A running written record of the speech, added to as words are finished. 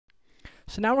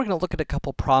So now we're going to look at a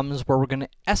couple problems where we're going to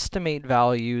estimate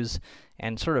values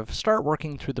and sort of start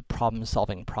working through the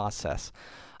problem-solving process.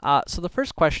 So the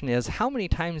first question is, how many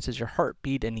times does your heart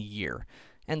beat in a year?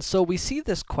 And so we see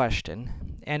this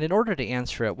question, and in order to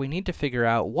answer it, we need to figure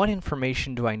out what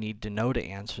information do I need to know to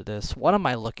answer this? What am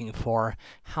I looking for?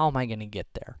 How am I going to get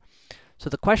there? So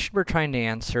the question we're trying to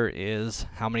answer is,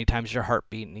 how many times does your heart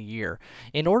beat in a year?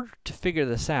 In order to figure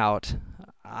this out,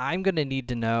 I'm going to need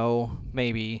to know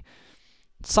maybe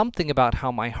something about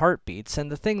how my heart beats,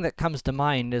 and the thing that comes to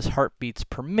mind is heartbeats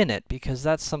per minute, because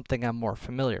that's something I'm more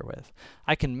familiar with.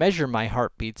 I can measure my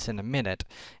heartbeats in a minute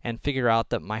and figure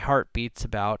out that my heart beats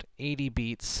about 80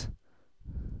 beats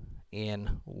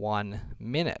in 1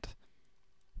 minute.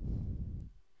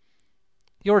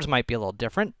 Yours might be a little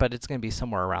different, but it's going to be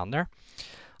somewhere around there.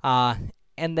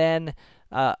 And then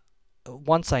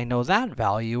once I know that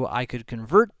value, I could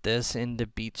convert this into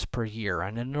beats per year.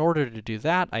 And in order to do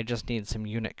that, I just need some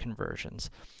unit conversions.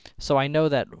 So I know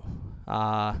that,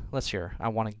 let's see here, I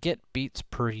want to get beats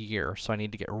per year, so I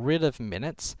need to get rid of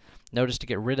minutes. Notice to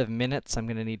get rid of minutes, I'm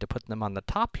going to need to put them on the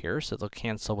top here, so they'll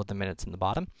cancel with the minutes in the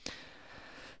bottom.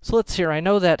 So let's see here, I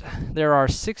know that there are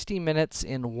 60 minutes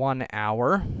in 1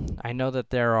 hour. I know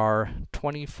that there are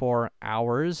 24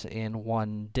 hours in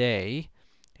 1 day.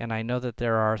 And I know that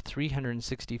there are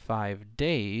 365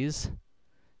 days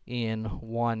in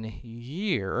 1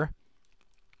 year.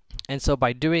 And so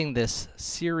by doing this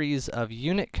series of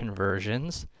unit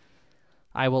conversions,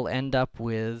 I will end up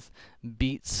with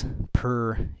beats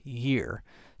per year.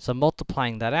 So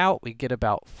multiplying that out, we get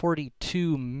about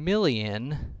 42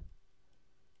 million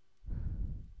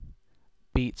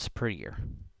beats per year.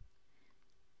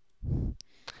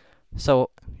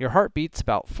 So your heart beats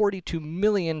about 42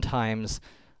 million times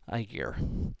a year.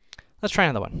 Let's try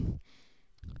another one.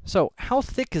 So how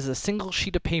thick is a single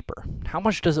sheet of paper? How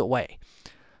much does it weigh?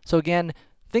 So again,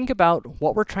 think about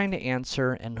what we're trying to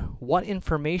answer and what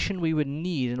information we would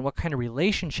need and what kind of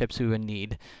relationships we would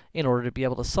need in order to be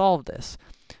able to solve this.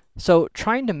 So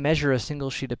trying to measure a single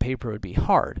sheet of paper would be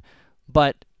hard,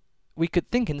 but we could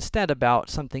think instead about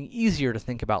something easier to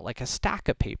think about, like a stack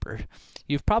of paper.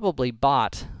 You've probably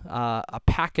bought a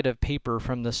packet of paper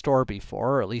from the store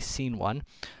before, or at least seen one.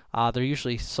 They're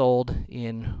usually sold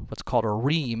in what's called a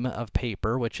ream of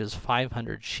paper, which is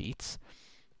 500 sheets.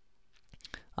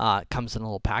 It comes in a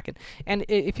little packet. And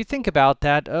if you think about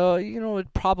that, you know,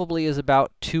 it probably is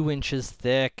about 2 inches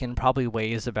thick and probably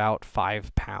weighs about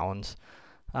 5 pounds.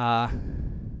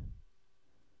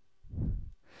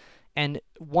 And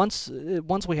once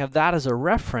we have that as a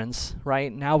reference, right,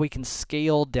 now we can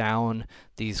scale down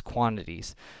these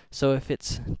quantities. So if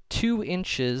it's 2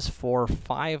 inches for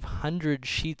 500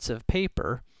 sheets of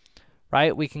paper,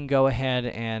 right, we can go ahead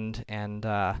and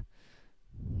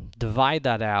divide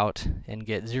that out and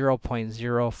get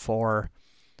 0.04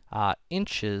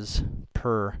 inches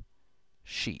per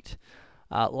sheet.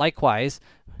 Likewise,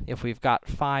 if we've got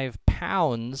 5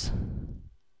 pounds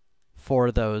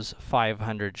for those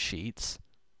 500 sheets,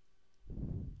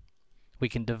 we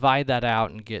can divide that out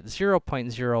and get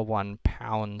 0.01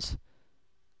 pounds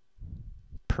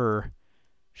per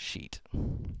sheet.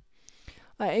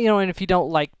 You know, and if you don't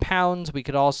like pounds, we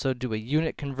could also do a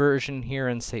unit conversion here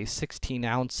and say 16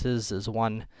 ounces is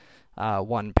 1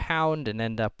 pound, and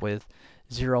end up with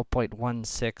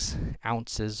 0.16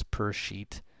 ounces per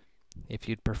sheet, if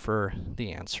you'd prefer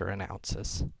the answer in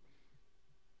ounces.